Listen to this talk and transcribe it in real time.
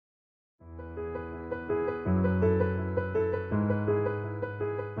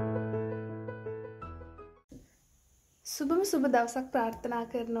සුබම සුබ දවසක් ප්‍රාර්ථනා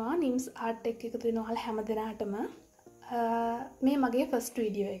කරනවා NimZ art එකතු වෙන ඔයාලා හැමදෙනාටම මේ මගේ ෆස්ට්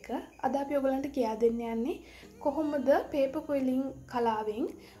වීඩියෝ එක. අද අපි ඔයගලන්ට කියා දෙන්න යන්නේ කොහොමද paper quilling කලාවෙන්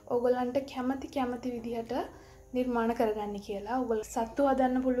ඔයගලන්ට කැමති විදිහට නිර්මාණ කරගන්න කියලා. ඔයගොල්ලෝ සත්තු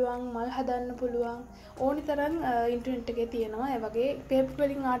හදන්න පුළුවන්, මල් හදන්න පුළුවන්, ඕනි තරම් ඉන්ටර්නෙට් එකේ තියෙනවා ඒ වගේ paper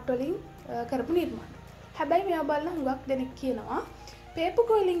quilling art වලින් කරපු නිර්මාණ. හැබැයි මේවා බලන හුඟක් දෙනෙක් කියනවා paper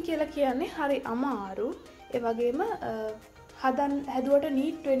quilling කියලා කියන්නේ හරි අමාරු. ඒ වගේම හැදුවට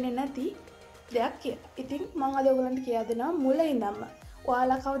නීට් වෙන්නේ නැති දෙයක් කියලා. ඉතින් මම අද ඔයගලන්ට කියා දෙනවා මුල ඉඳන්ම.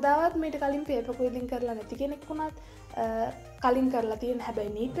 ඔයාලා කවදාවත් මේට කලින් paper quilling කරලා නැති කෙනෙක් වුණත් කලින් කරලා තියෙන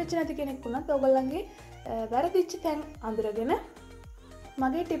හැබැයි නීට් වෙච්ච නැති කෙනෙක් වුණත් ඔයගලන්ගේ වැරදිච්ච තැන් අඳුරගෙන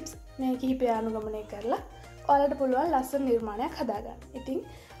මගේ ටිප්ස් මේ කිහිපය අනුගමනය කරලා ඔයාලට පුළුවන් ලස්සන නිර්මාණයක් හදාගන්න. ඉතින්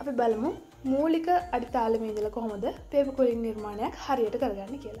අපි බලමු මූලික අඩිතාලමේ ඉඳලා කොහොමද paper quilling නිර්මාණයක් හරියට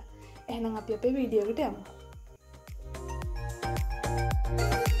කරගන්නේ කියලා. එහෙනම් අපි අපේ වීඩියෝ එකට යමු.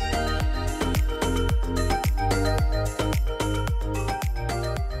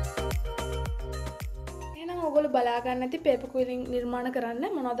 ඔයගොල්ලෝ බලා ගන්න ඇති paper quilling නිර්මාණ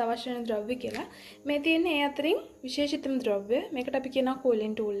කරන්න මොනවද අවශ්‍ය වෙන ද්‍රව්‍ය කියලා. මේ තියෙන ඒ අතරින් විශේෂිතම ද්‍රව්‍ය මේකට අපි කියනවා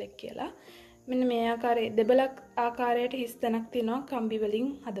quilling tool එක කියලා. මෙන්න මේ ආකාරයේ දෙබලක් ආකාරයට හිස් තැනක් තියෙනවා කම්බි වලින්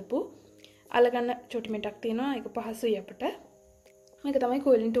හදපු. අලගන්න චොටි මෙටක් තියෙනවා ඒක පහසුයි අපිට. මේක තමයි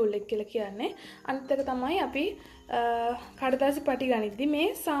quilling tool එක කියලා කියන්නේ. අනිත් එක තමයි අපි කඩදාසි පටි ගනිද්දි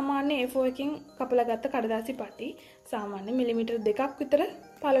මේ සාමාන්‍ය A4 එකකින් කපලා ගත්ත කඩදාසි පටි සාමාන්‍ය මිලිමීටර් 2ක් විතර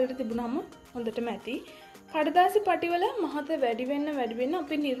පළලට තිබුණාම හොඳටම ඇති. කඩදාසි පටිවල මහත වැඩි වෙන්න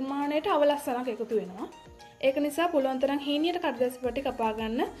අපි නිර්මාණයට අවලස්සනක් එකතු වෙනවා. ඒක නිසා පුළුවන් තරම් හීනියට කඩදාසි පටි කපා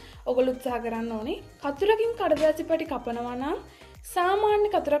ගන්න ඔයගොල්ලෝ උත්සාහ කරන්න ඕනේ. කතුරකින් කඩදාසි පටි කපනවා නම් සාමාන්‍ය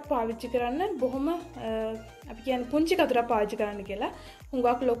කතුරක් පාවිච්චි කරන්න බොහොම අපි කියන්නේ පුංචි කතුරක් පාවිච්චි කරන්න කියලා.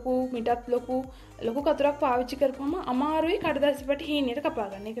 හුඟක් ලොකු මිටත් ලොකු කතුරක් පාවිච්චි කරපුවම අමාරුයි කඩදාසි පටි හීනියට කපා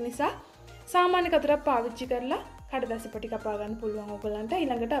ගන්න. ඒක නිසා සාමාන්‍ය කතුරක් පාවිච්චි කරලා කඩදාසි පටි කපා ගන්න පුළුවන් ඔයගලන්ට.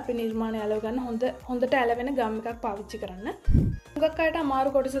 ඊළඟට අපි නිර්මාණය අලව ගන්න හොඳට ඇලවෙන ගම් එකක් පාවිච්චි කරන්න. හුඟක් අයට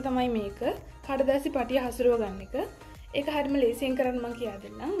අමාරු කොටස තමයි මේක. කඩදාසි පටිය හසුරව ගන්න එක. ඒක හරියම ලේසියෙන් කරන්න මම කියා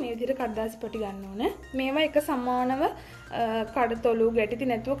දෙන්නම්. මේ විදිහට කඩදාසි පටි ගන්න ඕනේ. මේවා එක සමානව කඩතොළු ගැටිති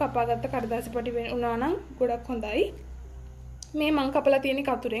නැතුව කපාගත්ත කඩදාසි පටි වුණා නම් ගොඩක් හොඳයි. මේ මම කපලා තියෙන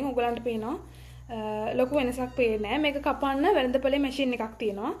කතුරෙන් ඔයගලන්ට පේනවා ලොකු වෙනසක් පේන්නේ නැහැ. මේක කපන්න වෙළඳපොලේ මැෂින් එකක්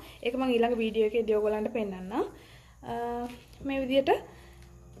තියෙනවා. ඒක මම ඊළඟ වීඩියෝ එකේදී ඔයගලන්ට පෙන්නන්නම්. මේ විදිහට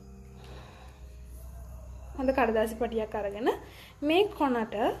හොඳ කඩදාසි පටියක් අරගෙන මේ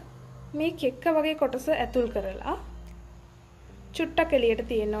කොනට මේ කෙක්ක වගේ කොටස ඇතුල් කරලා චුට්ටක් එළියට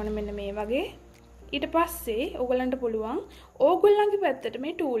තියෙන්න ඕනේ මෙන්න මේ වගේ. ඊට පස්සේ ඔයගලන්ට පුළුවන් ඕගොල්ලන්ගේ පැත්තට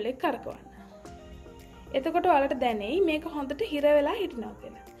මේ ටූල් එක කරකවන්න. එතකොට ඔයාලට දැනෙයි මේක හොඳට හිර වෙලා හිටිනවා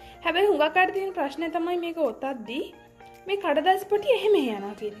කියලා. හැබැයි හුඟක් අයට තියෙන ප්‍රශ්නේ තමයි මේක ඔතද්දී මේ කඩදාසි පටිය එහෙම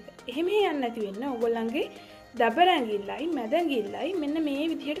යනවා කියන එක. එහෙම යන්නේ නැති වෙන්න ඔයගොල්ලන්ගේ දබර ඇඟිල්ලයි මැද ඇඟිල්ලයි මෙන්න මේ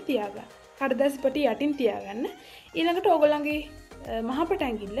විදිහට තියාගන්න. කඩදාසි පටිය යටින් තියාගන්න. ඊළඟට ඔයගොල්ලන්ගේ මහපට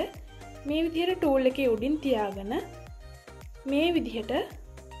ඇඟිල්ල මේ විදිහට ටූල් එකේ උඩින් තියාගෙන මේ විදිහට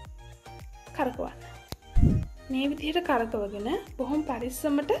කරකවන්න. මේ විදිහට කරකවගෙන බොහොම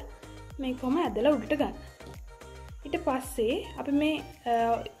පරිස්සමට මේකම ඇදලා උඩට ගන්න. ඊට පස්සේ අපි මේ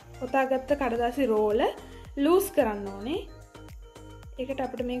ඔතාගත්ත කඩදාසි රෝල ලූස් කරන්න ඕනේ. ඒකට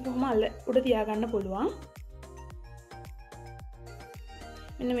අපිට මේක කොහොම උඩ තියාගන්න පුළුවන්.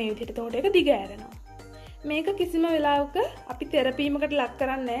 මෙන්න මේ විදිහට එතකොට ඒක දිග ඇරෙනවා. මේක කිසිම වෙලාවක අපි තෙරපීමකට ලක්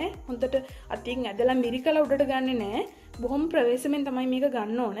කරන්නේ නැහැ. හොඳට අතින් ඇදලා මිරිකලා උඩට ගන්නෙ නැහැ. බොහොම ප්‍රවේශමෙන් තමයි මේක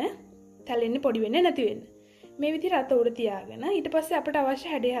ගන්න ඕනේ. තැලෙන්නේ පොඩි වෙන්නේ නැති වෙන්න. මේ විදිහට අත උඩ තියාගෙන ඊට පස්සේ අපිට අවශ්‍ය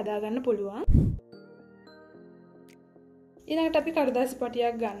හැඩය හදාගන්න පුළුවන්. ඊළඟට අපි කඩදාසි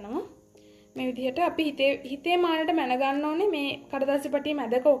පටියක් ගන්නවා. මේ විදිහට අපි හිතේ මානට මැන ගන්න ඕනේ මේ කඩදාසි පටියේ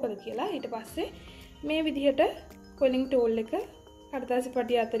මැද කෝකද කියලා. ඊට පස්සේ මේ විදිහට quilling tool එක කඩදාසි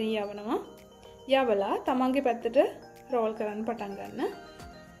පටිය අතරින් යවනවා. යවලා තමන්ගේ පැත්තට රෝල් කරන්න පටන් ගන්න.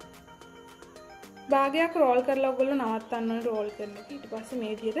 භාගයක් රෝල් කරලා ඔයගොල්ලෝ නවත්තන්න ඕනේ රෝල් කරන එක. ඊට පස්සේ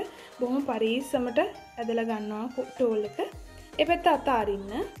මේ විදිහට බොහොම පරිස්සමට ඇදලා ගන්නවා tool එක. ඒ පැත්ත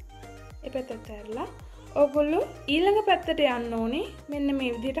අතාරින්න. ඒ පැත්ත අතහැරලා ඔයගොල්ලෝ ඊළඟ පැත්තට යන්න ඕනේ මෙන්න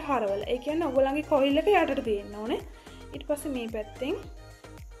මේ විදිහට හරවලා. ඒ කියන්නේ ඔයගොල්ලන්ගේ කොයිල් එක යටට තියෙන්න ඕනේ. ඊට පස්සේ මේ පැත්තෙන්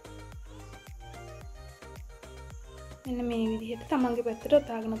මෙන්න මේ විදිහට තමන්ගේ පැත්තට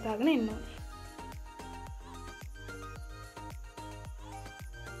ඔතාගෙන එන්න ඕනේ.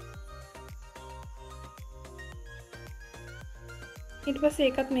 ඊට පස්සේ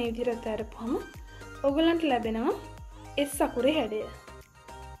ඒකත් මේ විදිහට අතහැරපුවම ඔයගලන්ට ලැබෙනවා S අකුරේ හැඩය.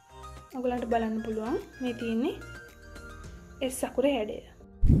 ඔයගලන්ට බලන්න පුළුවන් මේ තියෙන්නේ S අකුරේ හැඩය.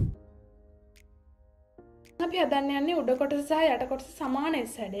 අපි හදන්න යන්නේ උඩ කොටස සහ යට කොටස සමාන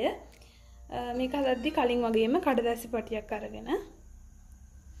S හැඩය. මේක හදද්දි කලින් වගේම කඩදාසි පටියක් අරගෙන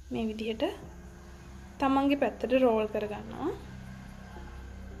මේ විදිහට තමන්ගේ පැත්තට රෝල් කරගන්නවා.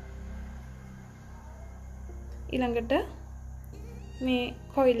 ඊළඟට මේ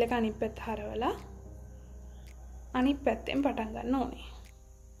කොයිල් එක අනිත් පැත්ත හරවලා අනිත් පැත්තෙන් පටන් ගන්න ඕනේ.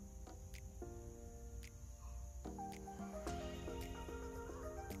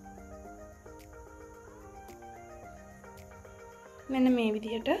 මෙන්න මේ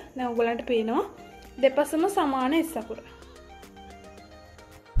විදිහට දැන් ඔයගලන්ට පේනවා දෙපසම සමාන S අකුර.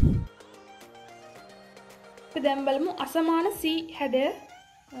 අපි දැන් බලමු අසමාන C හැඩය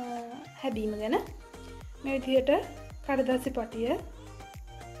හැදීම ගැන. මේ විදිහට කඩදාසි පටිය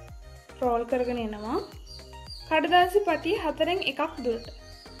රෝල් කරගෙන එනවා. කඩදාසි පටිය හතරෙන් එකක් දුරට.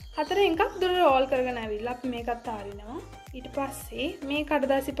 හතරෙන් එකක් දුර රෝල් කරගෙන ඇවිල්ලා අපි මේකත් ආරිනවා. ඊට පස්සේ මේ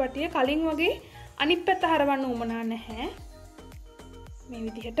කඩදාසි පටිය කලින් වගේ අනිත් පැත්ත හරවන්න උවමනා නැහැ. මේ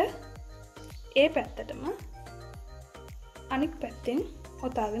විදිහට ඒ පැත්තටම අනිත් පැත්තෙන්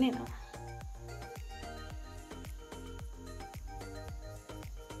ඔතාගෙන එනවා.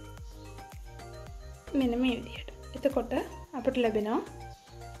 මෙන්න මේ විදිහට. එතකොට අපිට ලැබෙනවා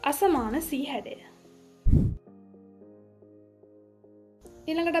අසමාන C හැඩය.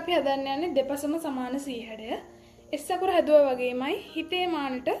 ඊළඟට අපි හදන්න යන්නේ දෙපසම සමාන C හැඩය. S අකුර හැදුවා වගේමයි හිතේ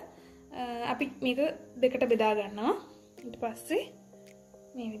මානට අපි මේක දෙකට බෙදා ගන්නවා. ඊට පස්සේ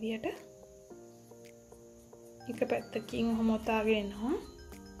මේ විදිහට එක පැත්තකින් ඔහොම ඔතාගෙන එනවා.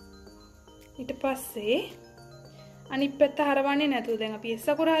 ඊට පස්සේ අනිත් පැත්ත හරවන්නේ නැතුව දැන් අපි S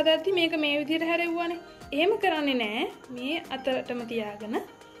අකුර හදද්දි මේක මේ විදිහට හැරෙව්වනේ. එහෙම කරන්නේ නැහැ. මේ අතරටම තියාගෙන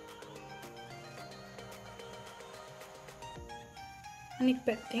අනිත්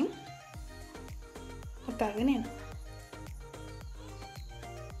පැත්තෙන් ඔතාගෙන එනවා.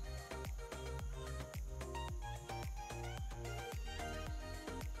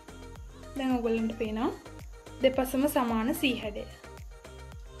 දැන් ඔයගොල්ලන්ට පේනවා දෙපසම සමාන C හැඩය.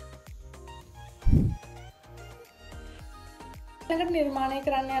 ඊළඟට නිර්මාණය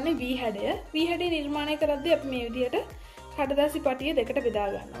කරන්න යන්නේ V හැඩය. V හැඩය නිර්මාණය කරද්දී අපි මේ විදිහට කඩදාසි පටිය දෙකට බෙදා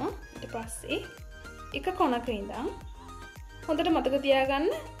ගන්නවා. ඊට පස්සේ එක කොනක ඉඳන් හොඳට මතක තියාගන්න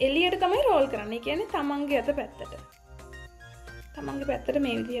එළියට තමයි රෝල් කරන්නේ. ඒ කියන්නේ තමන්ගේ අත පැත්තට. තමන්ගේ පැත්තට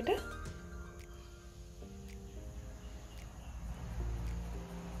මේ විදිහට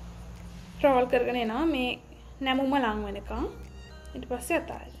රෝල් කරගෙන එනවා මේ නැමුම ලං වෙනකන්. ඊට පස්සේ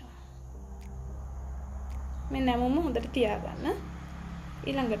අතාරිනවා. මේ නැමුම හොඳට තියාගන්න.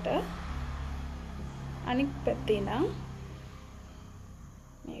 ඊළඟට අනිත් පැත්තේ ඉඳන්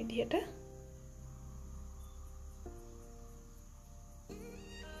මේ විදිහට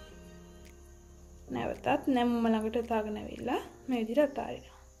නැවතත් නැමුම ළඟට තාගෙන ඇවිල්ලා මේ විදිහට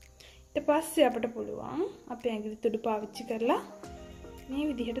අතාරිනවා. ඊට පස්සේ අපිට පුළුවන් අපේ ඇඟිලි තුඩු පාවිච්චි කරලා මේ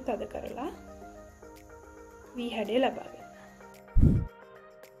විදිහට තද කරලා V හැඩය ලබා ගන්න.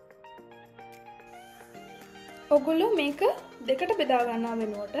 ඔගොල්ලෝ මේක දෙකට බෙදා ගන්නවා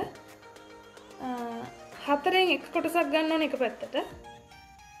වෙනුවට හතරෙන් එක කොටසක් ගන්න ඕනේ එක පැත්තට.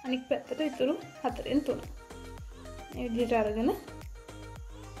 අනිත් පැත්තට ඉතුරු හතරෙන් තුන. මේ විදිහට අරගෙන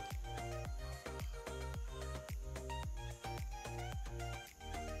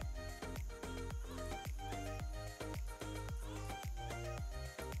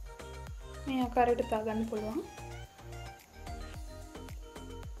මේ ආකාරයට තා ගන්න පුළුවන්.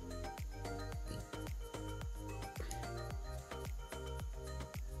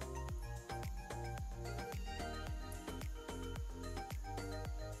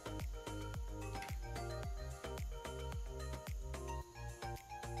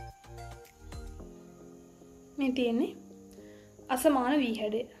 මේ තියෙන්නේ අසමාන V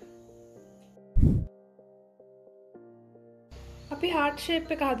හැඩය. අපි heart shape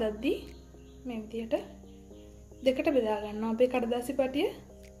එක හදද්දී මේ විදිහට දෙකට බෙදා ගන්නවා අපේ කඩදාසි පටිය.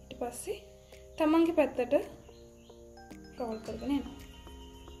 ඊට පස්සේ තමන්ගේ පැත්තට රෝල් කරගෙන යනවා.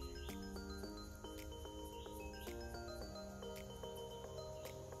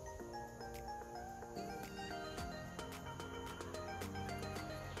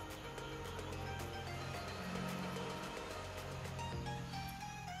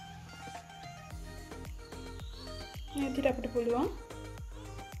 මේ විදිහට අපිට පුළුවන්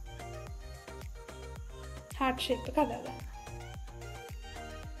heart shape එක හදාගන්න.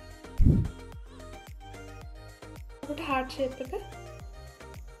 අපිට heart shape එක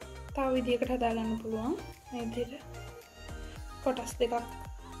තව විදිහකට හදාගන්න පුළුවන්. මේ විදිහට කොටස් දෙකක්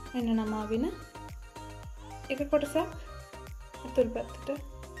මෙන්න නමාගෙන එක කොටසක් අතුල් පැත්තට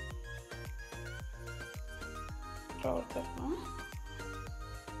රෝල් කරනවා.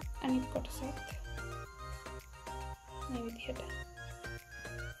 අනිත් කොටසත් මේ විදිහට.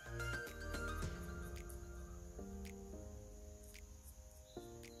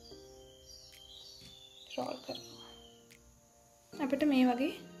 රෝල් කරනවා. අපිට මේ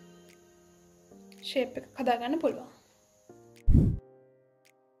වගේ ෂේප් එකක් හදාගන්න පුළුවන්.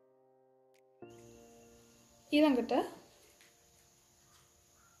 ඊළඟට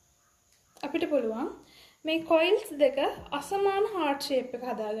අපිට පුළුවන් මේ කොයිල්ස් දෙක අසමාන හાર્ට් ෂේප් එක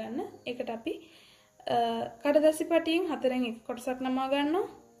හදාගන්න. ඒකට අපි කඩදාසි පටියෙන් 4න් එක කොටසක් නමා ගන්නවා.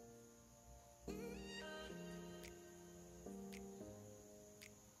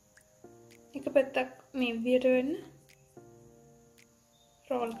 එක පැත්තක් මේ විදියට වෙන්න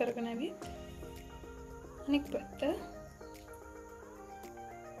රෝල් කරගෙන ඇවිත් අනිත් පැත්ත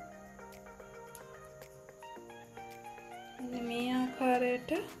මේ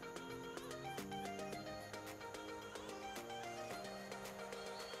ආකාරයට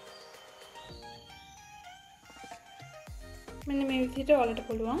මෙන්න මේ විදිහට ඔයාලට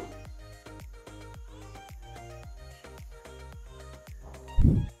පුළුවන්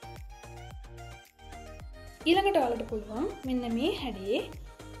ඊළඟට ඔයාලට පුළුවන් මෙන්න මේ හැඩයේ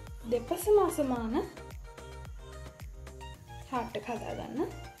දෙපසම අසමාන හાર્ට් එක හදාගන්න.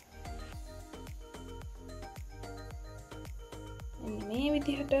 මෙන්න මේ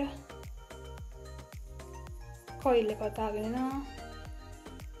විදිහට කොයිල් එක වතාගෙන යනවා.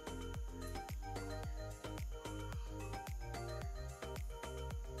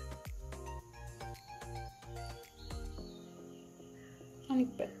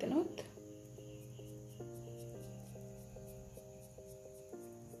 අනිත් පැත්තනොත්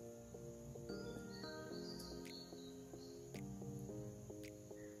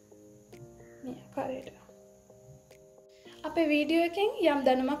අපේ වීඩියෝ එකෙන් යම්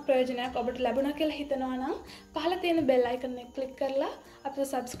දැනුමක් ප්‍රයෝජනයක් ඔබට ලැබුණා කියලා හිතනවා නම් පහළ තියෙන බෙල් අයිකන් එක ක්ලික් කරලා අපිව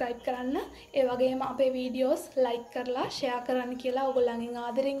සබ්ස්ක්‍රයිබ් කරන්න. ඒ වගේම අපේ වීඩියෝස් ලයික් කරලා ෂෙයා කරන්න කියලා ඔයගොල්ලන්ගෙන්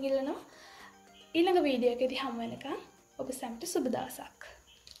ආදරෙන් ඉල්ලනවා. ඊළඟ වීඩියෝ එකේදී හමු වෙනකන් ඔබ සැමට සුබ දවසක්.